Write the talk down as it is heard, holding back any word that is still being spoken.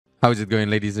How's it going,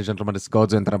 ladies and gentlemen? It's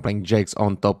Godzu and I'm playing Jax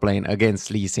on top lane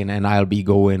against Lee Sin, and I'll be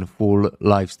going full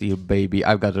lifesteal, baby.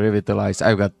 I've got Revitalize,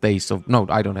 I've got Taste of... No,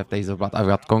 I don't have Taste of Blood. I've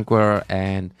got Conqueror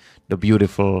and the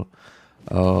beautiful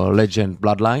Legend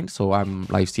Bloodline, so I'm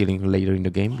lifestealing later in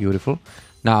the game. Beautiful.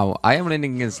 Now, I am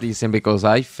laning against Lee Sin because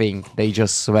I think they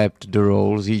just swept the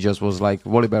roles. He just was like...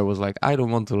 Volibear was like, I don't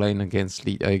want to lane against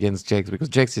Jax because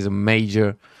Jax is a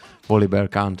major Volibear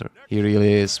counter. He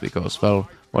really is because, well...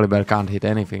 Volibear can't hit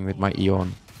anything with my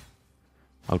Eon.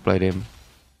 I'll play him.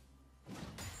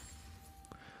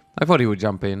 I thought he would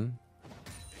jump in,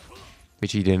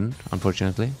 which he didn't,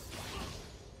 unfortunately.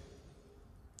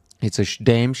 It's a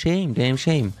damn shame, damn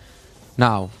shame.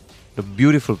 Now, the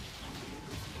beautiful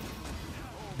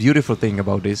thing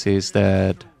about this is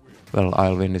that, well,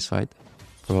 I'll win this fight,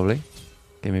 probably.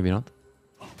 Okay, maybe not.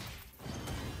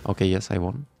 Okay, yes, I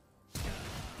won.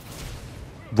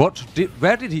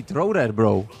 Where did he throw that,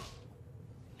 bro?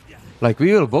 Like,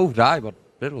 we will both die, but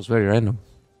that was very random.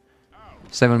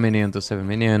 7 minion to 7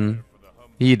 minion.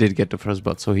 He did get the first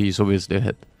blood, so he's obviously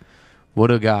ahead.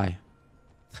 What a guy.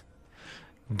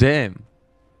 Damn.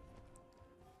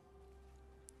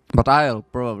 But I'll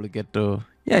probably get the...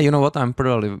 Yeah, you know what? I'm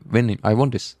probably winning. I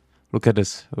want this. Look at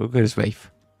this. Look at this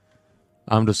wave.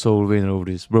 I'm the sole winner of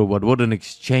this. Bro, but what an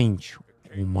exchange.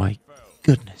 Oh my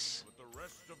goodness.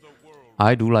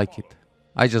 I do like it.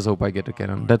 I just hope I get a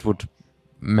cannon. That would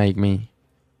make me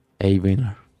a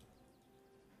winner.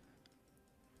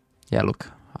 Yeah, look.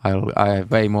 I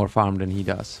have way more farm than he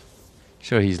does.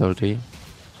 Sure, he's level 3.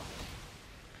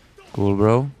 Cool,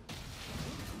 bro.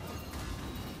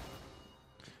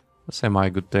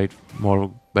 Semi-good trade.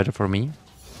 Better for me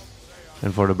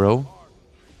than for the bro.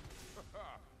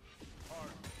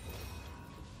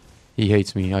 He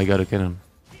hates me. I got a cannon,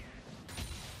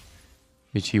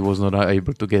 which he was not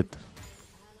able to get.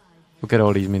 Look at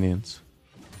all these minions.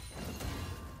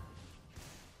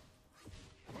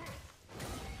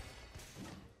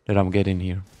 That I'm getting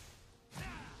here.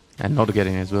 And not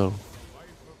getting as well.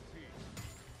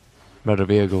 Better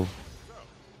way go.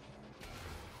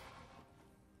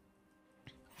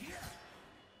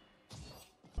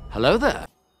 Hello there.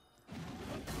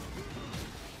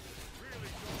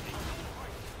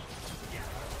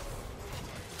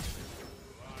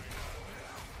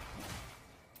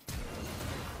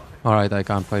 Alright, I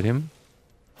can't fight him.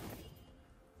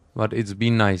 But it's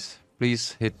been nice.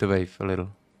 Please hit the wave a little.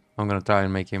 I'm gonna try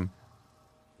and make him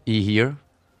E here.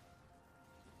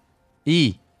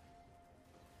 E!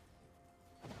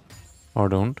 Or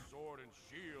don't.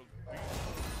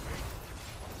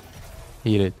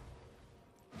 He did.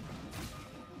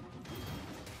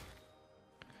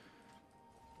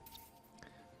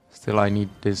 Still, I need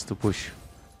this to push.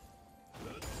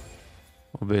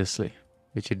 Obviously.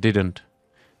 Which it didn't.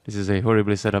 This is a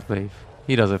horribly set up wave.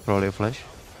 He does have probably a flash.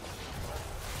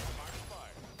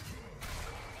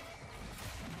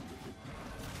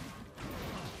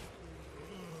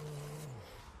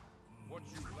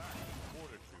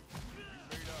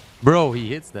 Bro, he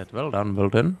hits that. Well done, well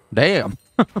done. Damn.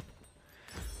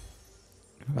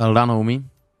 Well done, homie.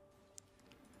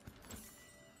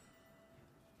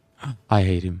 I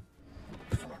hate him.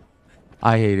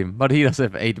 I hate him. But he does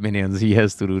have 8 minions. He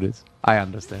has to do this. I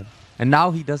understand. And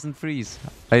now he doesn't freeze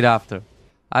right after.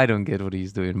 I don't get what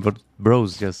he's doing. But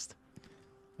bro's just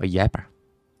a yapper.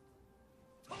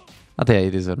 But yeah,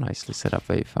 it is a nicely set up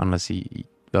wave. Unless he...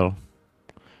 Well...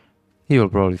 He will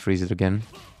probably freeze it again.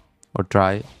 Or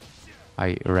try.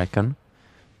 I reckon.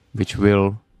 Which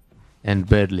will end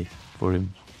badly for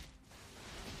him.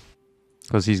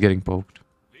 Because he's getting poked.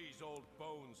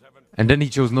 And then he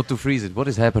chose not to freeze it. What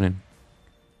is happening?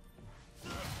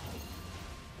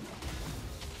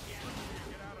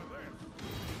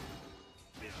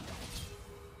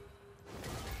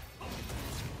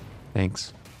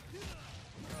 Thanks.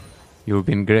 You've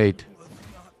been great.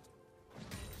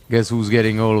 Guess who's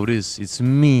getting all of this? It's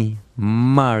me,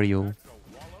 Mario.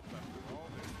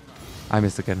 I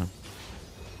missed the cannon.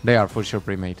 They are for sure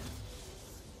pre-made.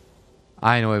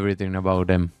 I know everything about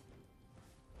them.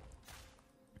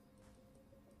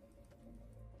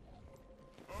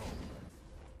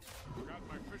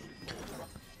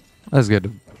 Let's get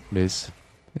this.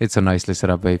 It's a nicely set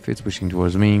up wave. It's pushing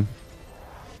towards me.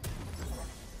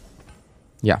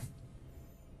 Yeah.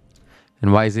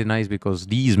 And why is it nice? Because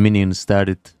these minions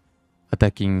started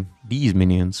attacking these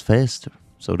minions faster.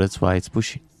 So that's why it's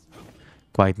pushing.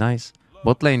 Quite nice.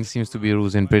 Bot lane seems to be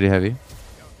losing pretty heavy.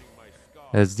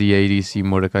 That's the ADC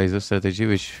Mordekaiser strategy,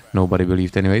 which nobody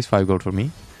believed anyways. 5 gold for me.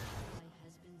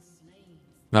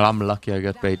 Well, I'm lucky I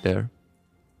got paid there.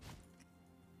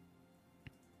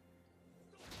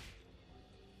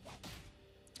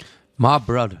 My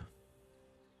brother.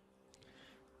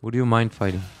 Would you mind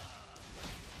fighting?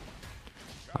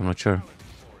 I'm not sure.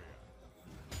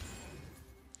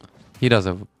 He does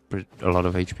have a lot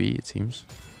of HP, it seems.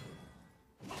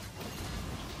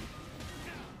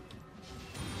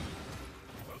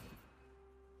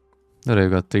 There you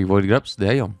got 3 void grabs.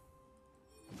 Damn.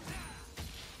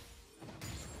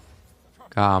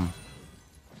 Calm.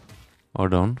 Or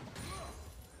don't.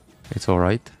 It's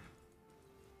alright.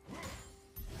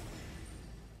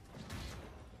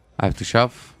 I have to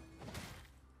shove.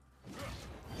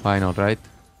 Why not, right?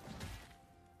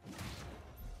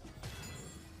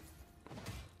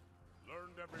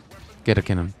 Get a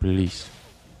cannon, please.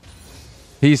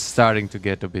 He's starting to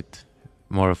get a bit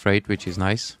more afraid, which is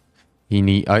nice.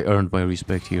 I earned my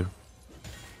respect here.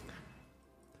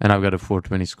 And I've got a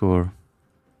 420 score.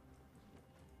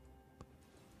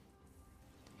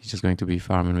 He's just going to be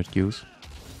farming with Qs.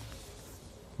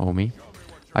 Oh, me.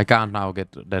 I can't now get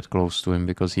that close to him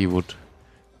because he would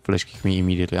flash kick me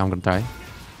immediately. I'm gonna try.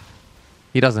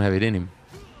 He doesn't have it in him.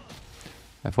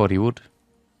 I thought he would.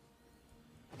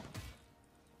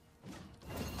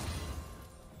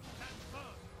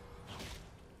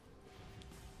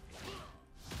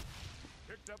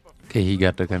 Okay, he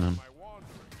got the cannon.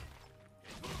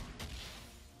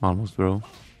 Almost, bro.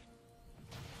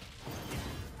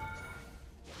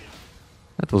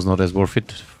 That was not as worth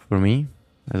it for me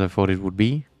as I thought it would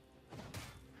be.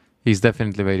 He's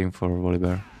definitely waiting for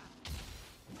Volibear.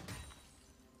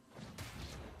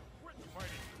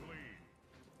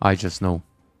 I just know.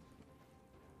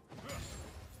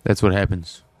 That's what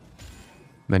happens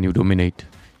when you dominate.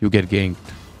 You get ganked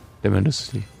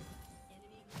tremendously.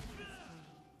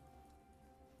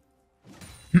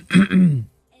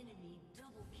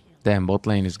 Damn, bot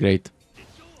lane is great.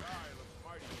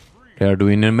 They are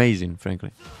doing amazing,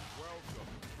 frankly.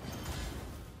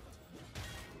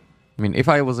 I mean, if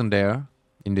I wasn't there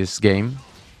in this game,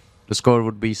 the score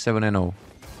would be 7-0.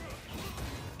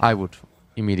 I would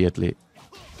immediately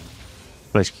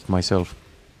flash kick myself.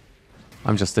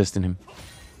 I'm just testing him.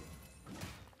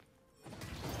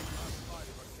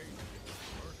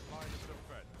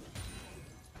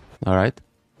 Alright.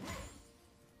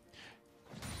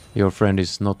 Your friend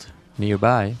is not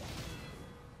nearby.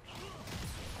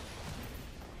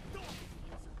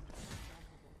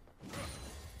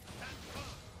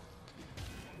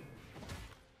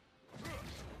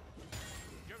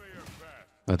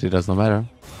 But it does not matter.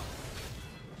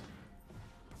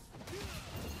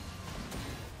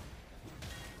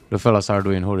 The fellas are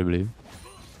doing horribly.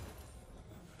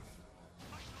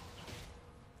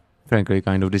 Frankly,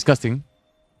 kind of disgusting.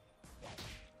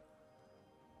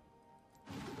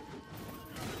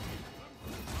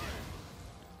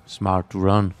 Smart to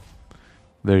run.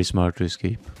 Very smart to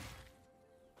escape.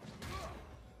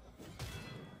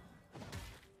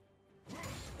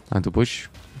 Time to push.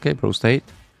 Okay, bro, stay.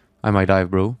 I might dive,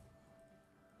 bro.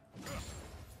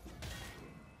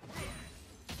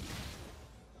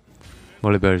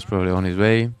 Volibear is probably on his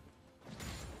way.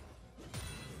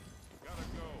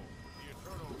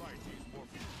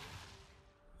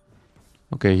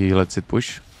 Okay, he lets it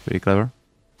push. Very clever.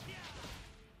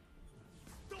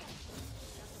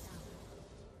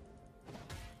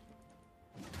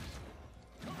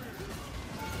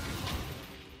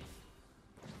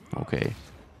 Okay.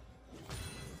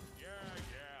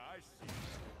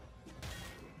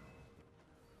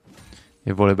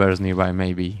 If Volibear is nearby,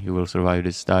 maybe you will survive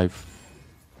this dive.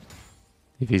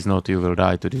 If he's not, you will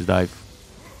die to this dive.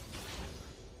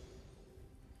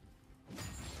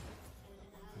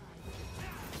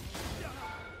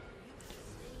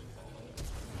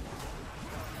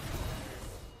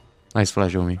 Nice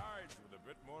flash on me.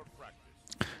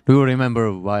 Do you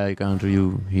remember why I counter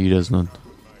you? He does not.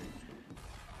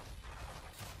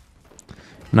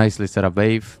 Nicely set up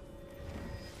wave.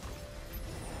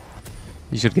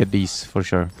 You should get these for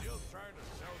sure.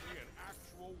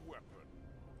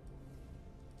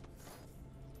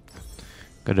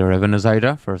 Got the Ravenous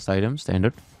Hydra, first item,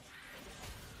 standard.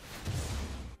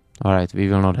 Alright, we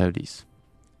will not have these.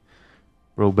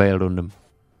 Bro bailed on them.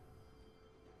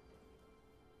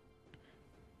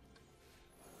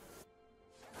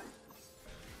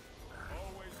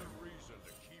 Always a reason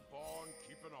to keep on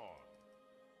keeping on.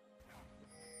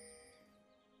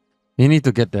 You need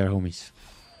to get there, homies.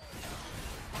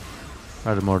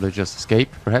 Rather more to just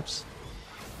escape, perhaps.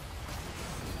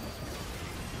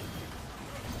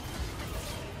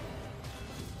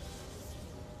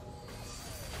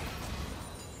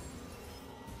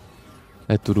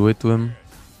 Had to do it to him.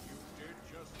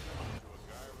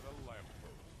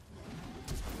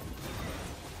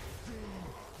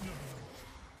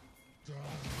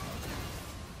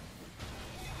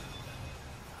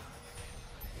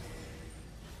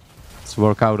 Let's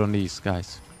work out on these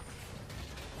guys.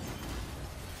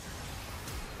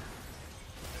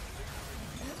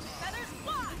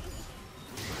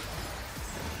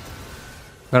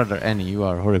 Rather, Annie, you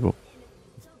are horrible.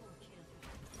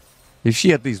 If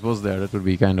she at least was there, that would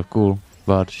be kind of cool.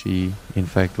 But she, in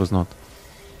fact, was not.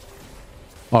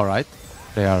 Alright.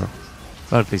 They are...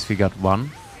 Well, at least we got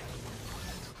one.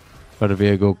 But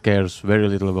Viego cares very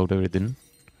little about everything.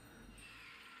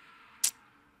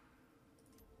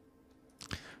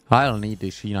 I'll need the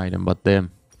Sheen item, but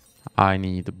then I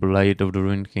need the Blade of the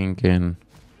Ruined King and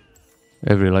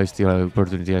every lifesteal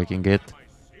opportunity I can get.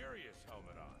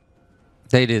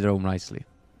 They did roam nicely.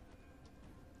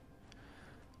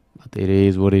 But it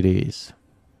is what it is.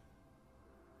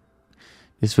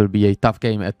 This will be a tough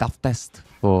game, a tough test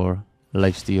for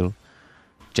Lifesteal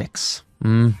Jax.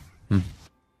 Old man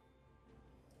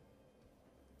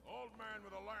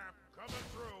with a lamp coming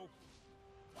through.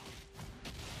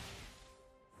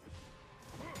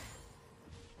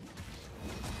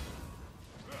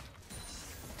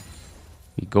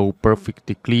 We go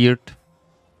perfectly cleared.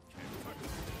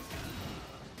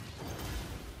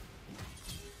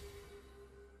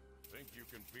 Think you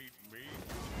can beat me?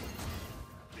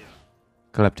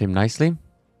 Clapped him nicely.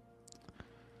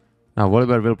 Now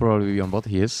Volibear will probably be on bot.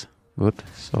 He is. Good.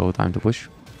 So time to push.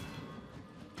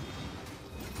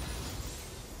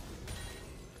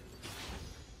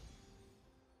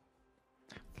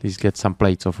 Please get some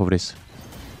plates off of this.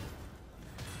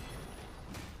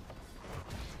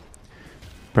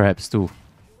 Perhaps two.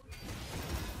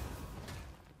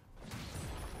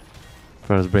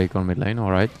 First break on mid lane,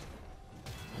 alright.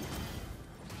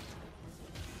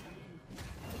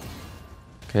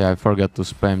 Okay, I forgot to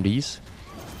spam these.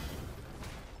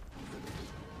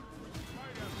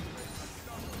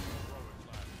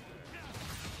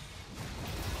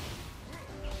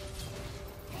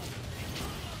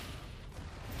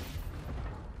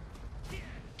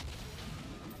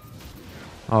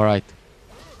 Alright.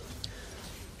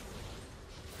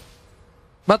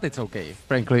 But it's okay,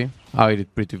 frankly. I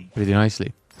did pretty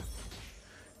nicely.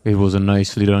 It was a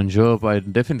nicely done job.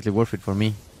 Definitely worth it for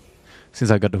me.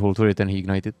 Since I got the whole turret and he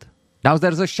ignited. Now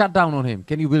there's a shutdown on him.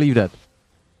 Can you believe that?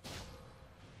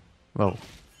 Well,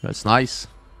 that's nice.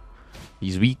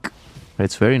 He's weak.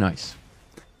 That's very nice.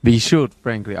 We should,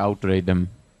 frankly, outrate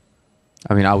them.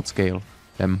 I mean, outscale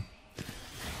them.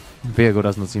 Viego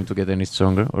does not seem to get any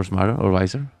stronger or smarter or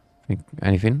wiser.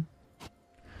 Anything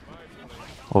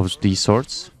of these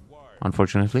sorts,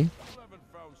 unfortunately.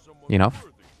 Enough.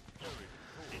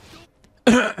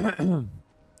 I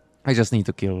just need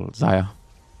to kill Xayah.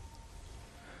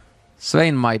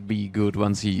 Swain might be good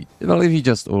once he... Well, if he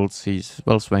just ults, he's...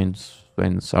 Well,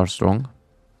 Swains are strong.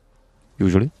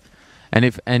 Usually. And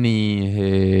if any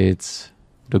hits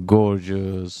the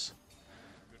gorgeous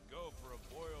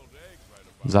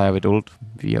Xayah with ult,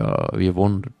 we have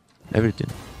won everything.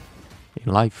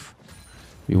 In life.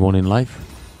 We won in life.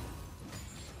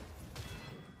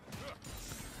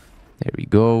 There we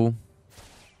go.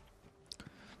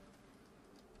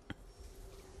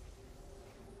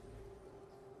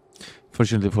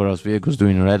 Fortunately for us, Viego's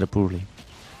doing rather poorly.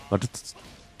 But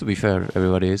to be fair,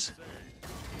 everybody is.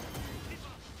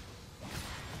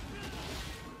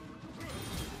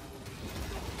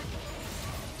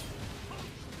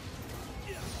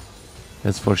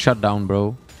 That's for shutdown,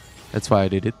 bro. That's why I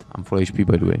did it. I'm full HP,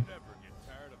 by the way.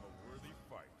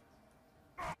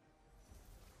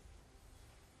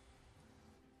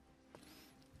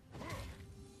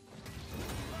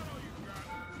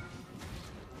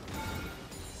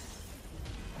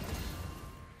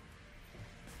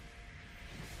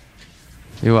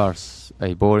 You are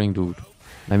a boring dude,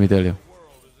 let me tell you.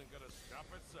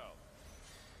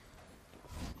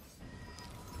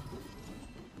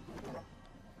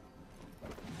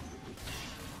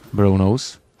 Bro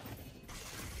knows.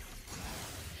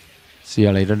 See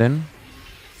ya later then.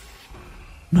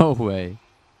 No way.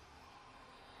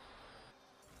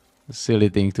 A silly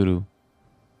thing to do.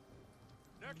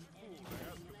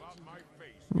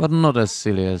 But not as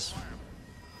silly as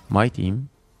my team.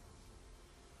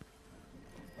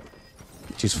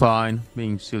 Which is fine.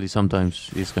 Being silly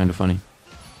sometimes is kind of funny.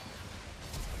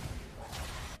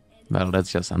 Well,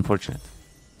 that's just unfortunate.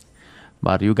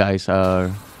 But you guys are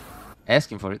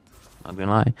asking for it, not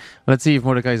gonna lie. Let's see if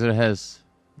Mordekaiser has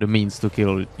the means to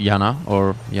kill Yana,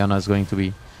 or Yana is going to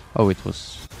be... Oh, it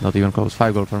was not even close.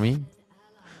 5 gold for me.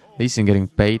 He's getting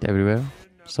paid everywhere.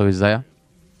 So is Xayah.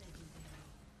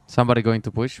 Somebody going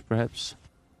to push, perhaps.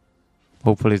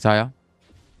 Hopefully Xayah.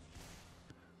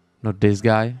 Not this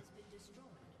guy.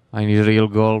 I need real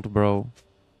gold, bro.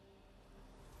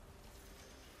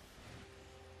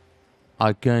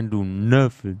 I can't do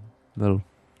nothing. Well,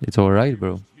 it's alright,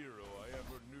 bro. Hero I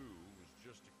ever knew was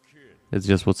just a kid It's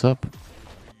just what's up. to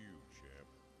you, champ.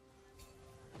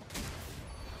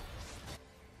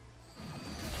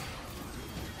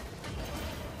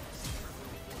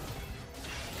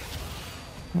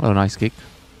 Well, nice kick.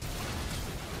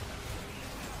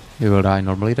 You will die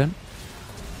normally then.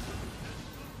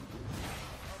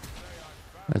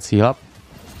 Let's heal up.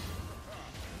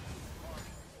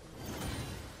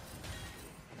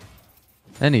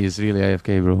 And he is really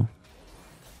AFK, bro.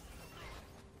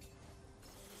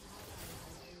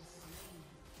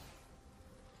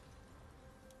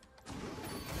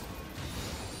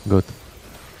 Good.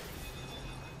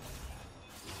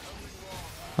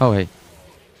 Oh, hey.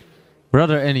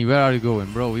 Brother Annie, where are you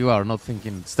going, bro? You are not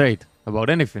thinking straight about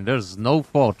anything. There's no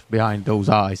thought behind those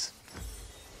eyes.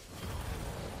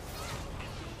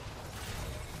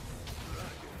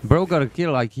 Bro got a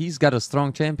kill, like he's got a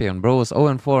strong champion. Bro was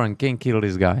 0-4 and can't kill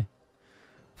this guy.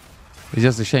 It's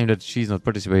just a shame that she's not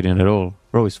participating at all.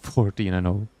 Bro is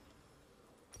 14-0.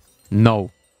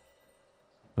 No.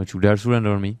 Don't you dare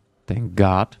surrender on me. Thank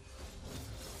God.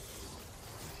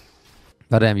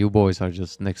 But damn, you boys are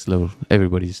just next level.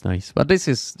 Everybody's nice. But this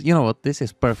is, you know what? This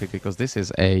is perfect because this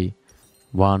is a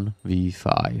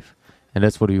 1v5. And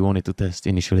that's what we wanted to test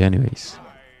initially anyways.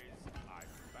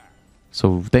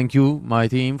 So thank you, my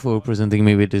team, for presenting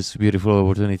me with this beautiful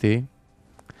opportunity.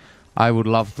 I would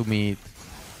love to meet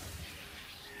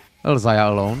Zaya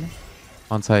alone.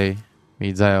 Once I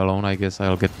meet Zaya alone, I guess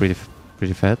I'll get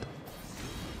pretty fat.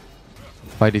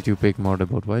 Why did you pick more the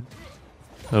bot white?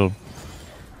 Well,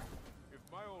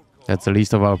 that's the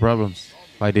least of our problems.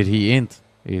 Why did he int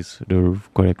is the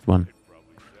correct one.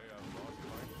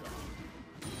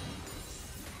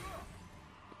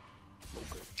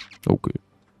 Okay.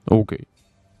 Okay.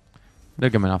 They're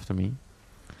coming after me.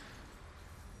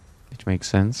 Which makes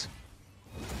sense.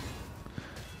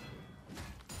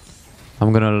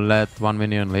 I'm gonna let one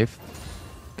minion live.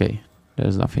 Okay,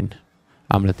 there's nothing.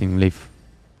 I'm letting him live.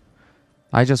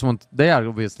 I just want... They are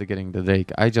obviously getting the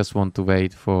Drake. I just want to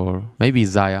wait for maybe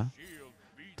Zaya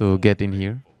to get in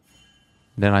here.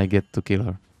 Then I get to kill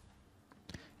her.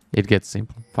 It gets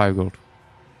simple. 5 gold.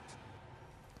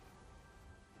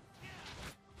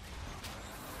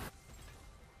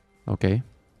 Okay.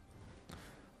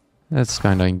 That's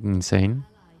kinda insane.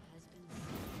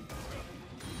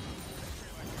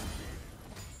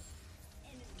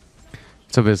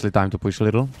 It's obviously time to push a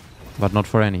little. But not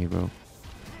for any, bro.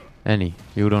 Any.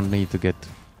 You don't need to get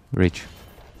rich.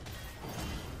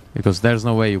 Because there's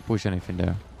no way you push anything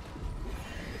there.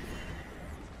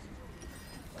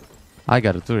 I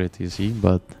got a turret, you see,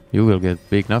 but you will get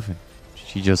big nothing.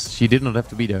 She did not have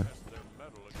to be there.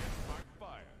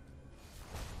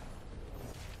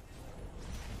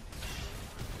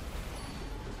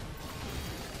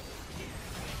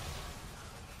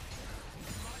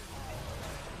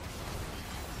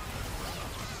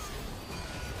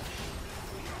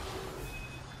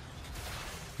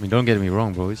 I mean, don't get me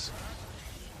wrong, boys.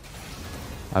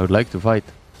 I would like to fight.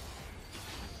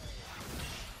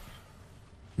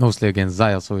 Mostly against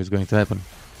Zaya, so it's going to happen.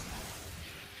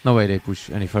 No way they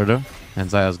push any further, and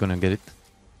Zaya's gonna get it.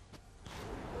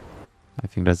 I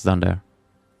think that's done there.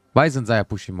 Why isn't Zaya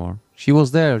pushing more? She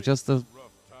was there just a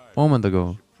moment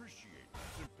ago.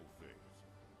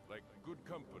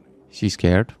 She's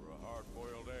scared.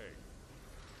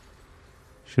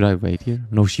 Should I wait here?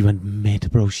 No, she went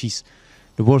mid, bro.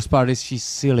 The worst part is she's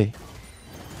silly.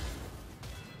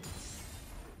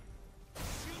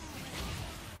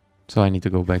 So I need to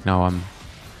go back now. I'm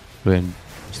doing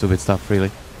stupid stuff,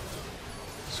 really.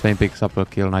 Swain picks up a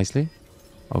kill nicely.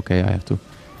 Okay, I have to.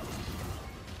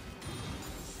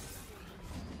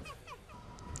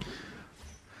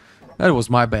 That was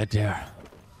my bad there.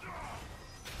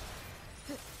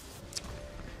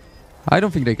 I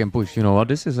don't think they can push. You know what?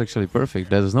 This is actually perfect.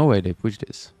 There's no way they push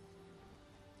this.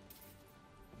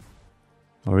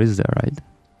 Or is there, right?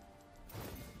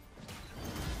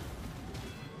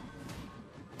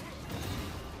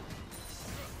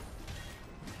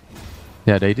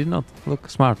 Yeah, they did not look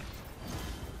smart.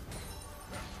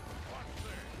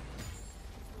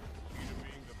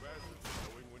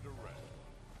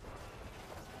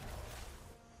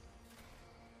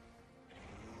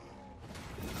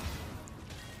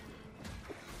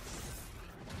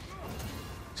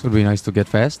 It would be nice to get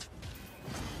fast.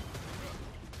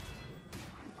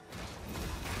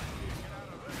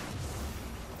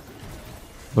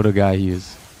 What a guy he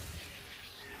is.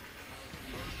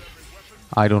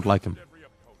 I don't like him.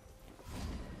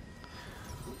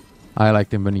 I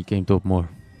liked him when he came top more.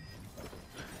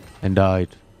 And died.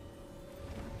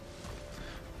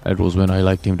 That was when I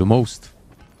liked him the most.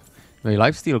 My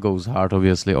lifesteal goes hard,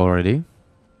 obviously, already.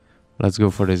 Let's go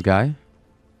for this guy.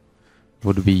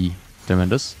 Would be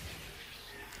tremendous.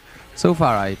 So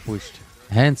far, I pushed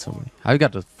handsomely. I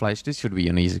got the flash. This should be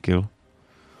an easy kill.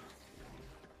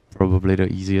 Probably the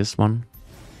easiest one.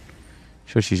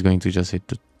 Sure, she's going to just hit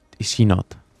the... Is she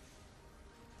not?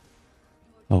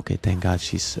 Okay, thank God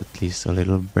she's at least a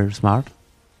little bit smart.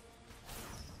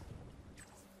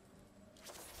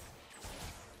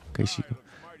 Okay, she...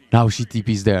 Now she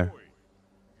TP's there.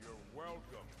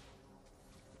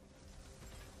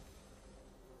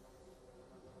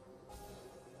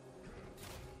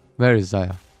 Where is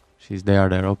Zaya? She's there,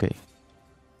 okay.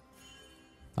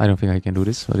 I don't think I can do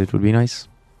this, but it would be nice.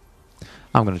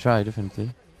 I'm gonna try,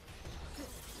 definitely.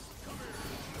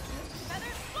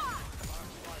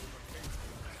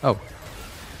 Oh.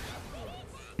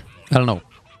 Hell no.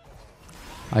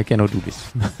 I cannot do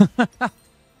this.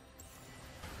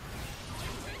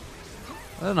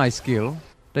 A nice kill.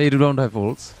 They don't have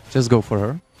ults. Just go for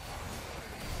her.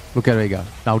 Look at Vega.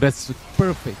 Now that's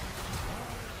perfect.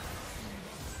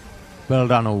 Well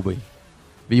done, Obi.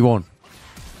 We won.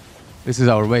 This is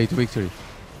our way to victory.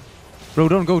 Bro,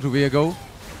 don't go to Viego.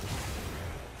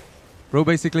 Bro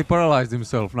basically paralyzed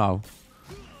himself now.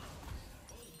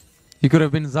 He could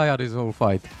have been Zaya this whole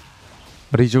fight.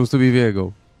 But he chose to be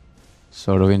Viego.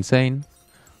 Sort of insane.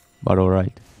 But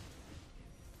alright.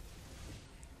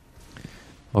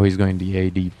 Oh, he's going the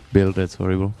AD build. That's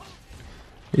horrible.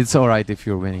 It's alright if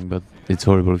you're winning, but it's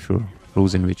horrible if you're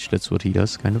losing, which that's what he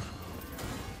does, kind of.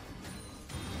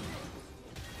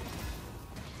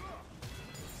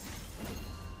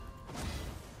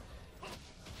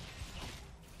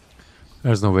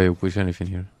 There's no way to push anything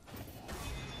here.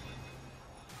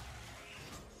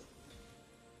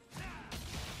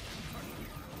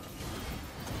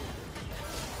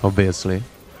 Obviously.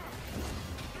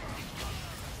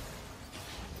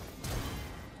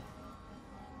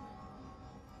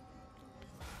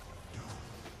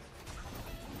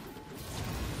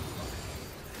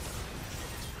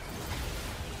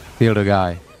 Kill the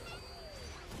guy.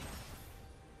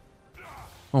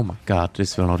 Oh my god,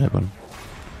 this will not happen.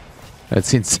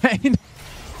 That's insane.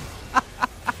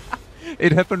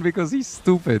 It happened because he's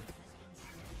stupid.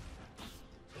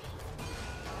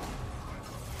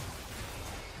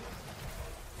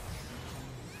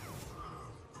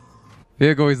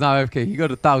 Viego is now AFK. He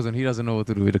got 1,000. He doesn't know what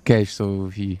to do with the cash, so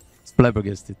he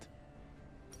flabbergasted.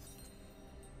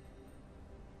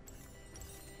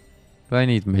 Do I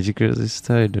need magic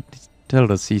resist? I tell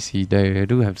the CC there. I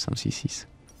do have some CCs,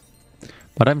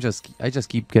 but I just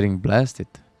keep getting blasted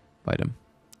by them.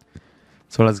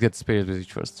 So let's get Spirit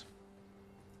Visage first.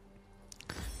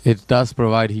 It does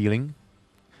provide healing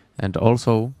and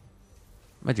also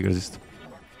magic resist.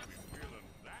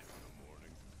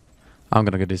 I'm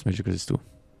gonna get this magic resist too.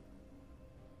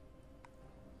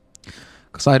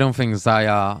 Because I don't think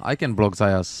Zaya... I can block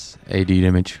Zaya's AD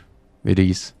damage with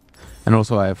these. And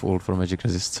also I have ult for magic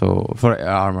resist, so... For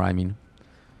armor, I mean.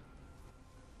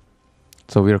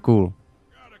 So we're cool.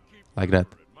 Like that.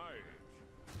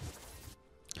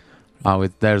 Now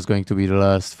there's going to be the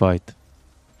last fight.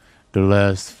 The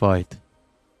last fight.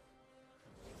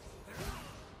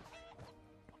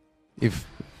 If...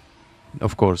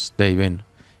 Of course, they win.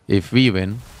 If we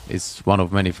win, it's one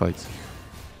of many fights.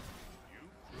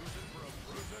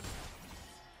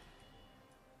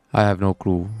 I have no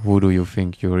clue. Who do you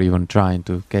think you're even trying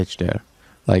to catch there?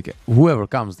 Like, whoever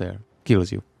comes there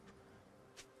kills you.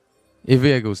 If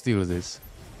Viego steals this,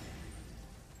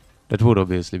 that would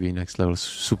obviously be next level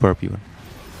superb even.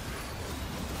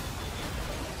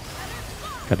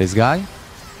 Got this guy.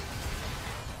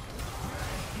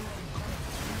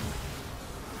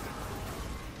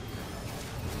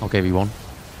 Okay, we won.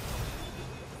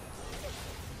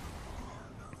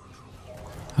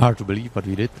 Hard to believe, but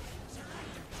we did.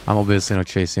 I'm obviously not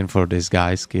chasing for this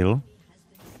guy's kill.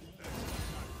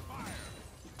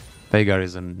 Veigar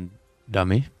is a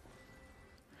dummy.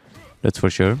 That's for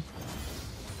sure.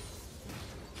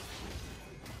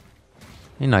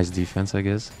 A nice defense, I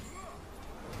guess.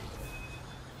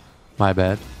 My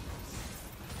bad.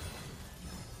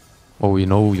 Oh, you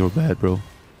know you're bad, bro.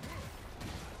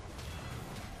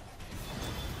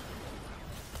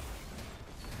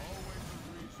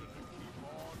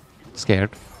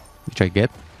 Scared, which I get.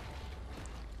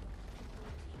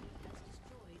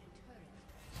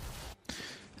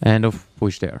 And of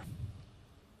push there.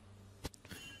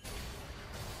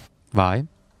 Why?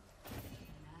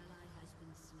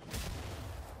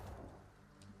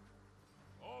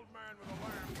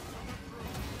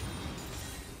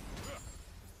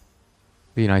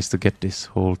 Be nice to get this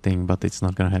whole thing, but it's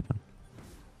not gonna happen.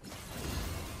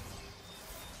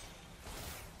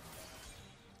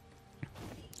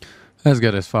 Let's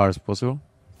get as far as possible.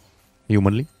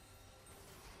 Humanly.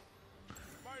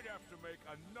 Might have to make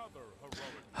another heroic.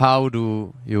 How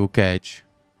do you catch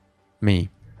me?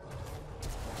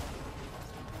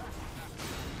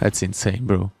 That's insane,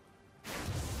 bro.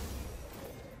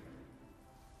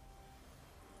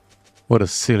 What a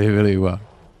silly Willy you are.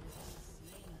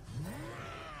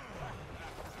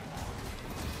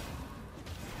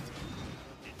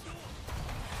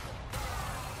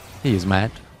 He is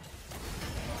mad.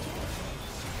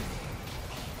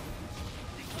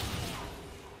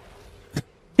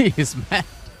 He is mad.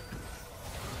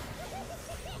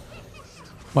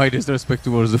 My disrespect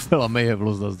towards the fella may have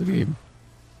lost us the game.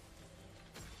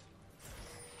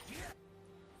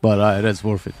 But that's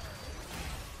worth it.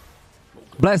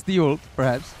 Blast the ult,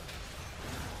 perhaps.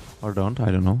 Or don't, I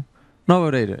don't know.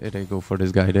 No, they go for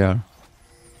this guy, they are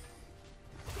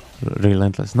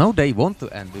relentless. No, they want to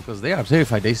end because they are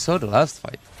terrified. They saw the last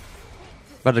fight.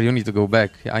 But you need to go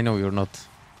back. I know you're not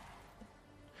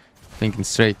thinking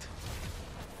straight.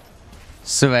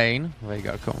 Swain,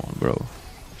 Veigar, come on, bro.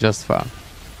 Just fun.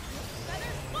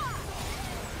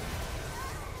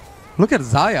 Look at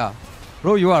Zaya.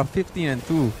 Bro, you are 15 and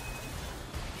 2.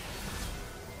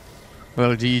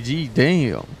 Well, GG,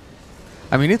 damn.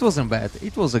 I mean, it wasn't bad.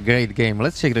 It was a great game.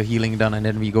 Let's check the healing done and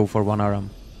then we go for 1 RM.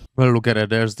 Well, look at it.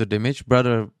 There's the damage.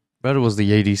 Brother was the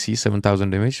ADC, 7,000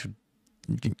 damage.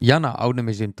 Yana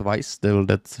outdamaged him twice. Still,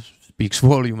 that speaks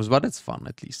volumes, but it's fun,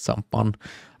 at least some fun.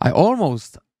 I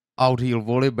almost out-heal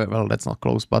Volley, but well, that's not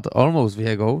close, but almost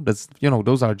Viego. That's, you know,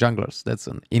 those are junglers. That's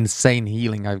an insane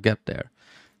healing I've got there.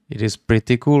 It is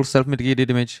pretty cool. Self-mitigated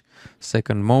damage.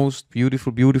 Second most.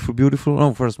 Beautiful, beautiful, beautiful.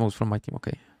 No, first most from my team.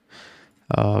 Okay.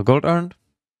 Gold earned.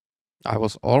 I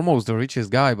was almost the richest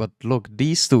guy, but look,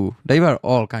 these two, they were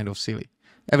all kind of silly.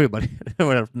 Everybody, there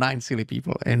were 9 silly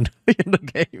people in the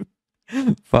game.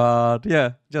 But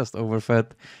yeah, just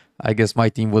overfed. I guess my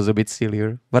team was a bit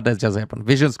sillier, but that just happened.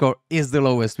 Vision score is the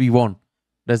lowest. We won.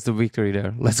 That's the victory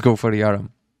there. Let's go for the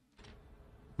RM.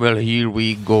 Well, here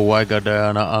we go. I got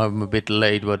Diana. I'm a bit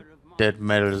late, but that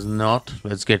matters not.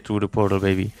 Let's get through the portal,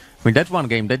 baby. I mean, that one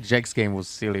game, that Jax game was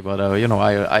silly, but you know,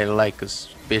 I like a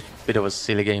bit of a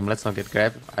silly game. Let's not get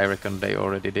grabbed. I reckon they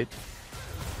already did.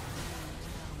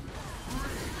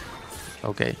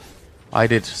 Okay. I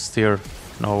did steer.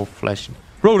 No flashing.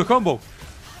 Bro, the combo!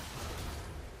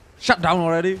 Shut down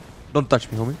already! Don't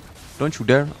touch me, homie. Don't you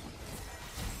dare.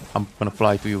 I'm gonna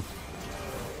fly to you.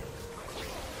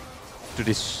 To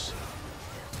this.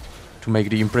 To make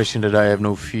the impression that I have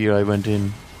no fear, I went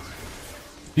in.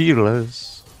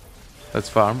 Fearless. Let's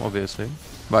farm, obviously.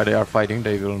 While they are fighting,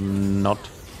 they will not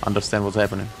understand what's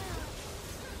happening.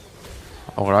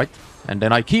 Alright. And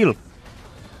then I kill!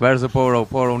 Where's the Poro?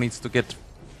 Poro needs to get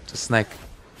the snack.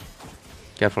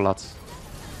 Careful, lads.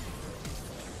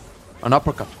 An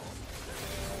uppercut.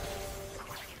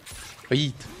 A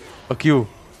yeet. A Q.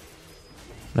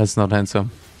 That's not handsome.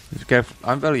 Be careful.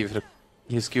 I believe that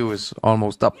his Q is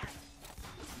almost up.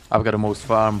 I've got the most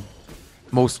farm.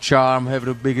 Most charm. Have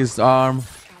the biggest arm.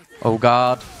 Oh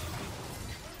god.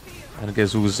 And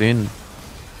guess who's in?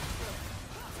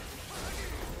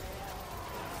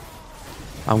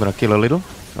 I'm gonna kill a little.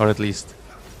 Or at least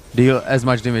deal as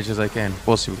much damage as I can,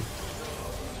 possibly.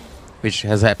 Which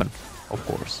has happened, of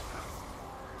course.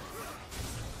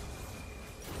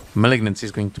 Malignancy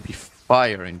is going to be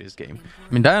fire in this game.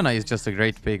 I mean, Diana is just a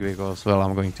great pick because, well,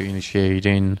 I'm going to initiate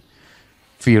in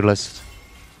Fearless.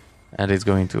 And it's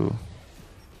going to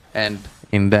end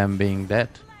in them being dead.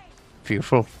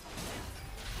 Fearful.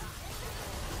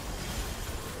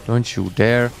 Don't you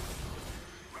dare.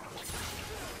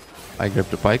 I grab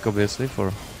the pike, obviously,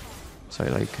 for... So I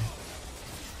like...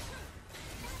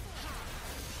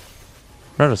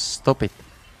 Rather stop it.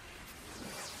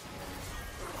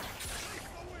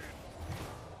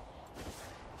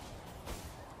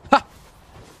 Ha!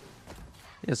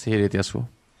 Yes, hit it, Yasuo.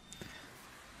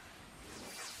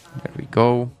 There we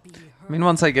go. I mean,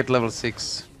 once I get level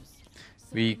 6,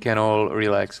 we can all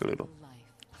relax a little.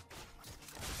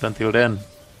 But until then,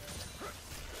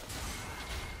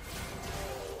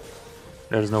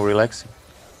 there's no relaxing.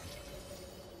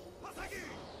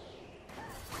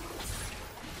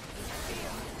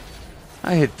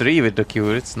 I hit 3 with the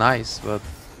Q, it's nice, but...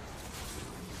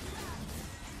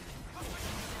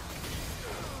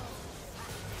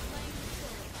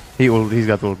 He's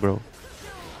got ult, bro.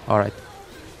 Alright.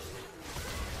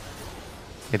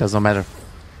 It doesn't matter.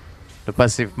 The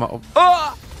passive mob.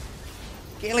 Oh!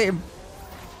 Kill him!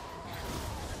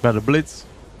 Got a blitz.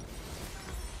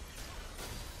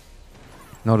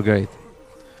 Not great.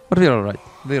 But we're alright.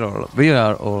 We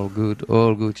are all good.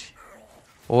 All Gucci.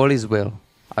 All is well.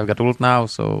 I've got ult now,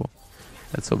 so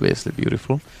That's obviously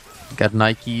beautiful. Got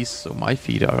Nikes, so my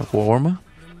feet are warm.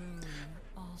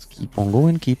 Let's keep on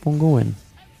going, keep on going.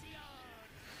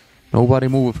 Nobody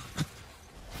move.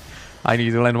 I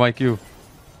need to land my Q.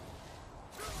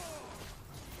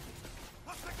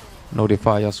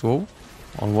 Notify Yasuo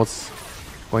on what's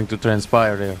going to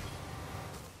transpire there.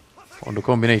 On the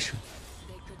combination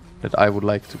that I would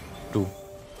like to do.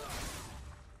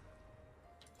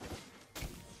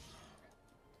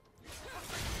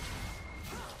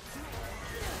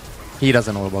 He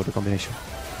doesn't know about the combination.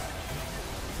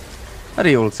 But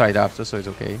he ult side after, so it's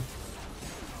okay.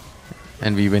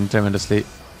 And we win tremendously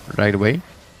right away.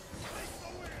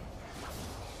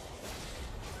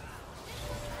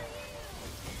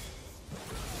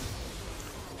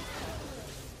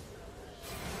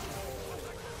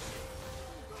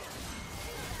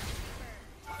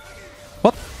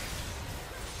 What?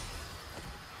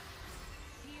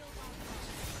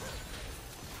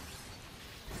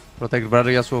 Protect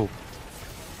brother Yasuo.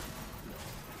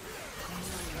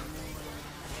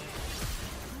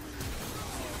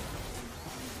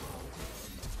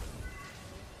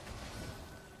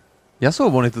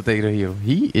 Yasuo wanted to take the hero.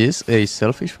 He is a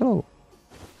selfish fellow.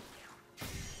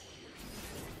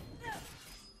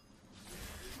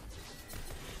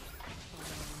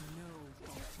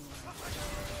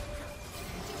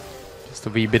 Just a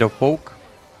wee bit of poke.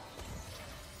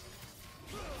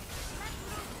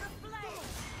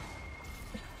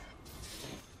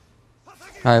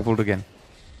 I pulled again.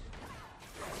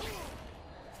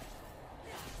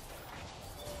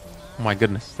 Oh my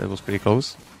goodness, that was pretty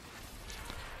close.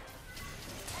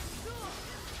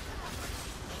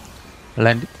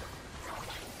 Land it.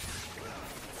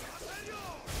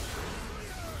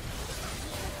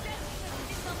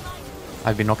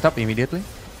 I've been knocked up immediately.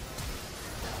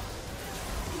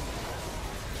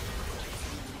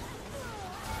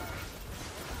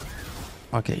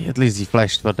 Okay, at least he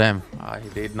flashed, but damn, I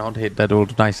did not hit that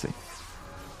ult nicely.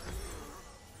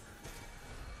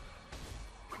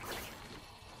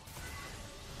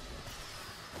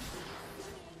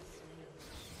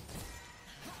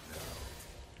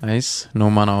 Nice, no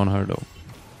mana on her though.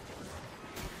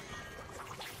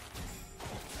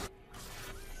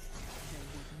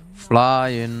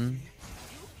 Flying.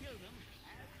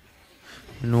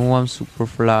 No, I'm super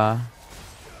fly.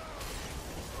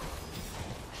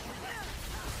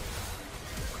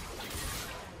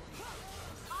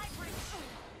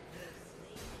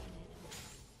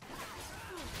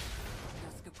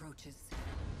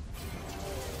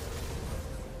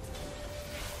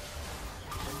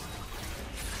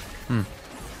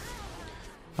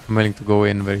 I'm willing to go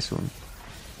in very soon.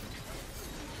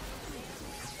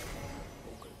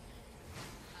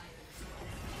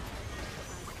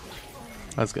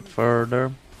 Let's get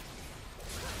further.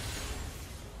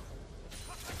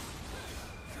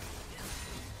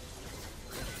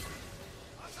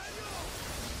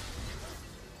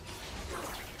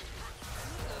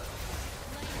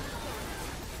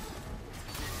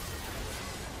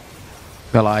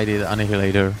 Well, I did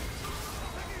Annihilator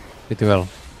pretty well.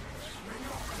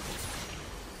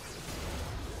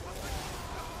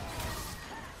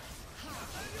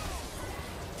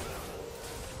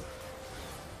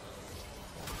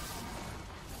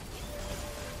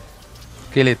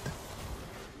 Kill it.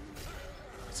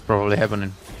 It's probably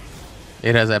happening.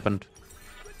 It has happened.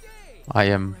 I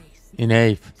am in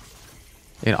A.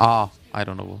 In A. I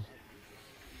don't know.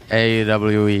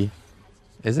 AWE.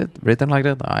 Is it written like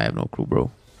that? I have no clue,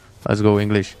 bro. Let's go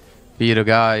English. Be the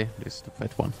guy. This is the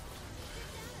fat one.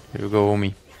 Here you go,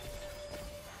 homie.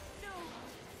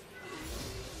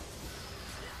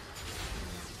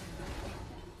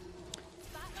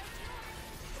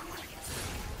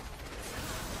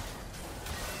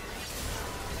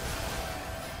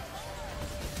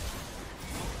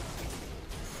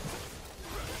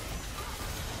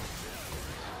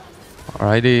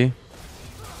 Alrighty.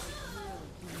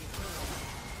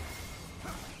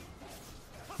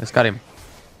 Let's cut him.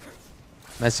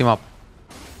 Mess him up.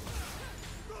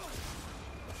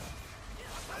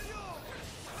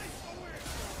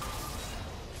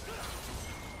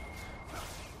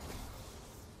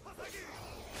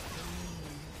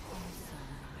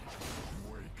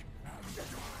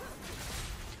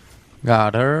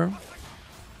 Got her.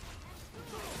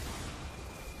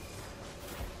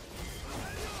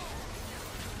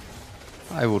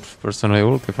 I would personally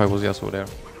ult if I was Yasuo there.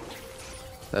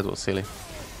 That was silly.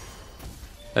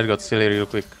 That got silly real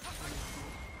quick.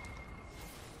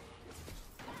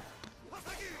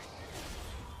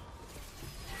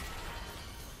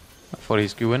 For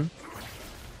his Qn.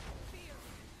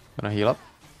 Gonna heal up.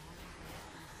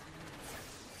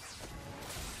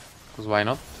 Cause why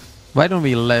not? Why don't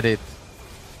we let it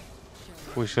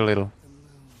push a little?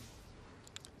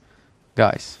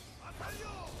 Guys.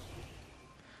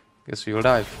 Guess we will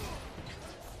dive.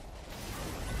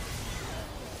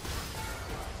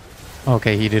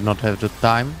 Okay, he did not have the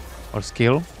time or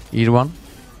skill, either one.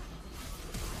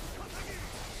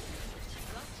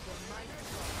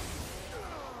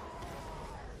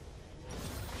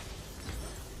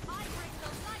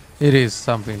 It is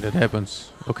something that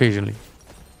happens occasionally.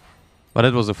 But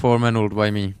it was a 4-man ult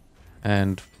by me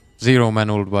and 0-man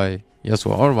ult by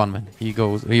Yasuo, or 1-man.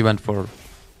 He went for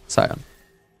Sion.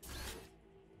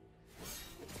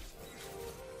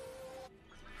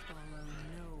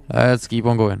 Let's keep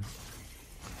on going.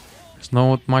 There's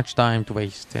not much time to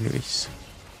waste anyways.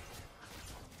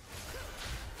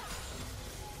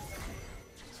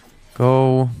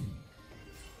 Go.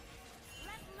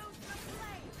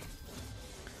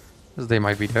 As they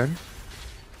might be there.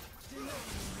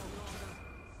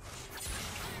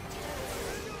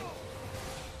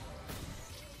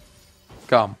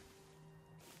 Come.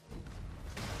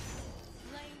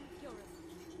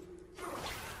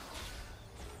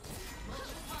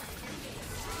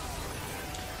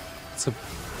 It's a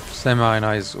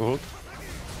semi-nice ult.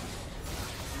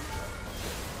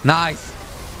 Nice!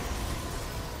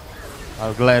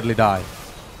 I'll gladly die.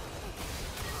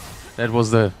 That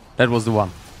was the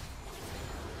one.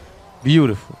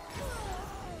 Beautiful.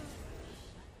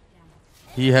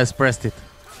 He has pressed it.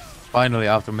 Finally,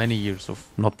 after many years of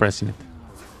not pressing it.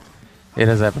 It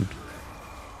has happened.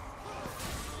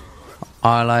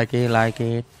 I like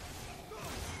it.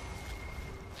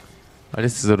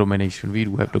 This is a domination. We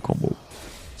do have the combo.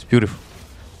 It's beautiful.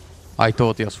 I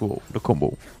thought Yasuo, the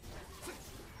combo.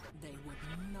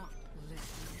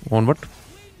 Onward.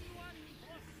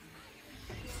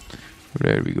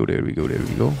 There we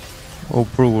go. Oh,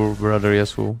 poor brother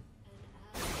Yasuo.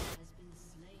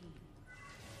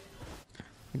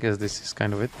 I guess this is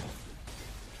kind of it.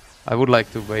 I would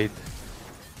like to wait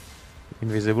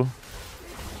invisible.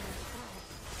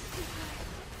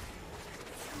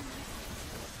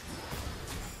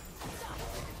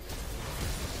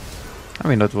 I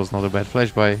mean, that was not a bad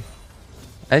flash by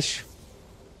Ashe.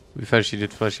 To be fair, she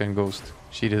did flash and ghost.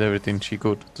 She did everything she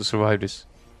could to survive this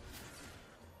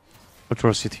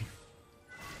atrocity.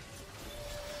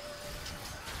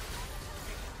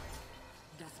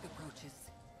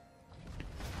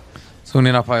 Soon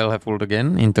enough I'll have ult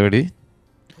again in 30.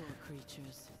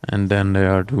 And then they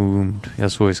are doomed.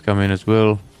 Yasuo is coming as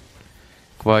well.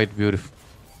 Quite beautiful.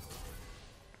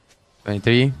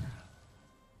 23.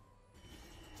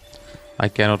 I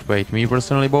cannot wait. Me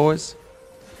personally, boys.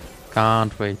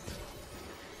 Can't wait.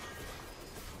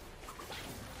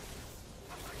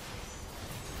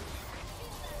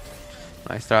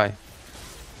 Nice try.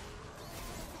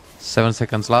 7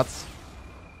 seconds lots.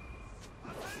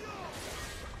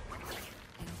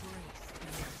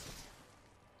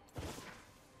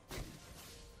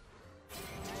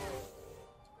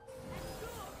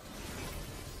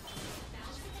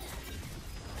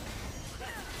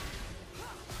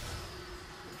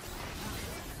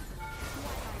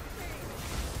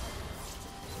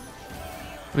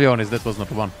 To be honest, that was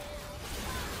not one.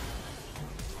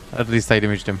 At least I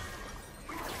damaged him.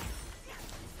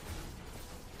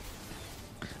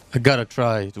 I gotta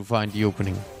try to find the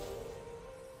opening.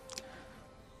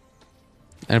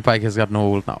 And Pyke has got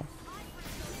no ult now.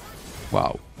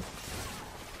 Wow.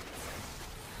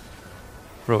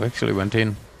 Bro actually went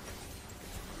in.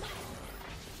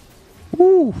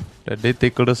 Woo! That did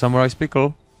tickle the Samurai's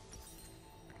pickle.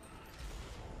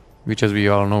 Which, as we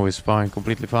all know, is fine,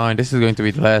 completely fine. This is going to be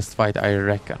the last fight, I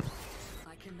reckon.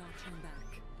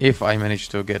 If I manage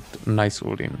to get nice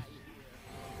ult in.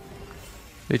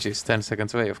 Which is 10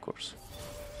 seconds away, of course.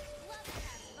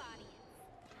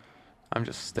 I'm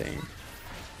just staying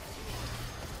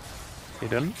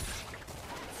hidden.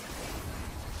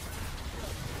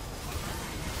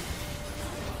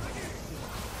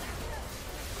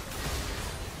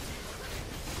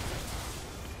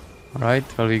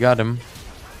 Alright, well, we got him.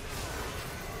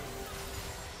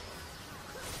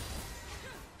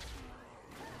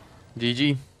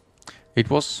 GG. It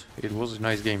was a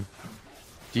nice game.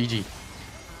 GG.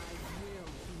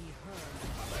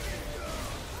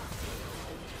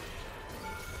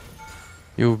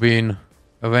 You've been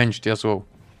avenged, Yasuo.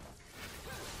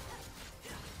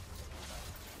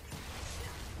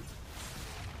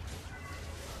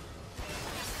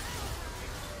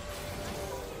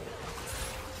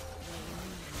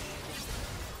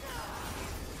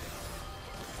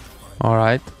 All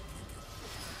right.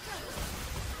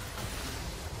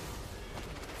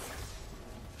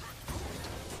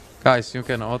 Guys, you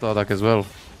can auto attack as well.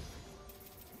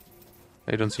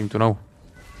 They don't seem to know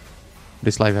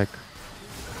this life hack.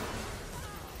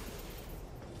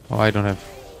 Oh, I don't have.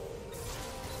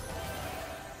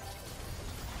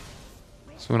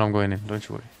 Soon I'm going in, don't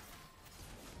you worry.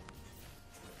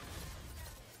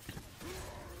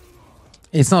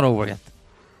 It's not over yet.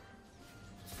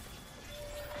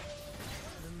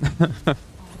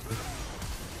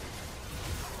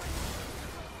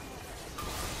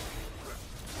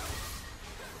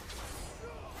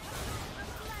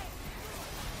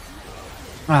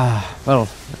 Well,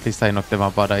 at least I knocked them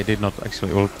up, but I did not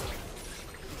actually ult.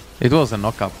 It was a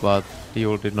knockup, but the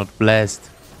ult did not blast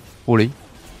fully.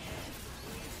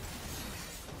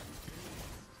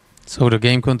 So the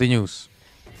game continues.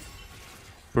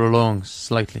 Prolongs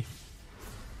slightly.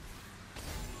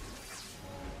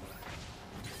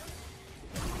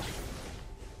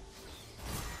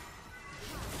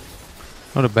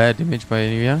 Not a bad damage by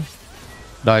Anivia.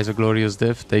 Dies a glorious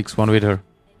death, takes one with her.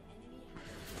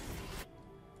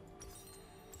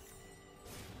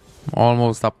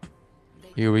 Almost up.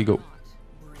 Here we go.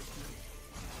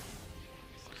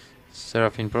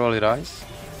 Seraphine probably dies.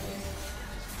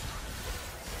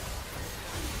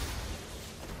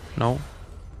 No.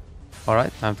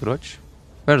 Alright, time to dodge.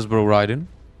 Where's bro Raiden?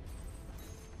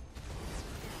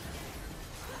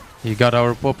 He got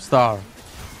our pop star.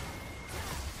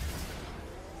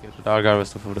 Get the dark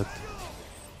harvest of that.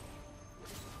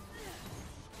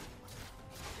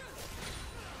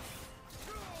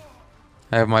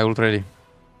 I have my ult ready.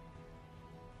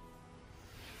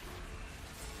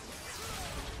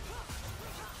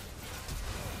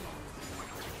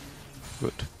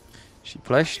 Good. She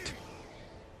flashed.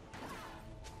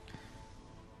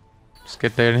 Just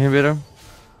get the inhibitor.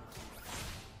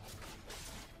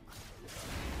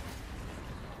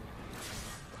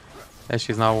 And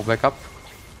she's now back up.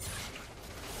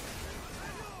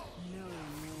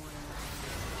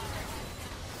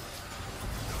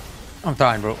 I'm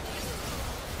dying, bro.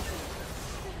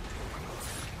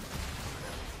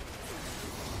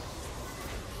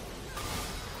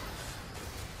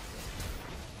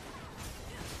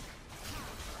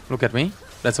 Look at me.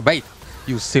 That's a bait.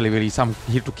 You silly willies. I'm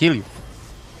here to kill you.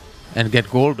 And get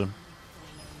golden.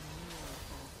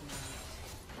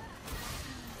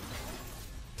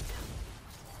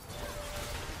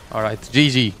 Alright,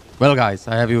 GG. Well guys,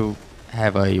 I have you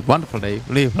have a wonderful day.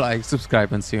 Leave a like,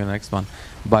 subscribe and see you in the next one.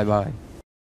 Bye bye.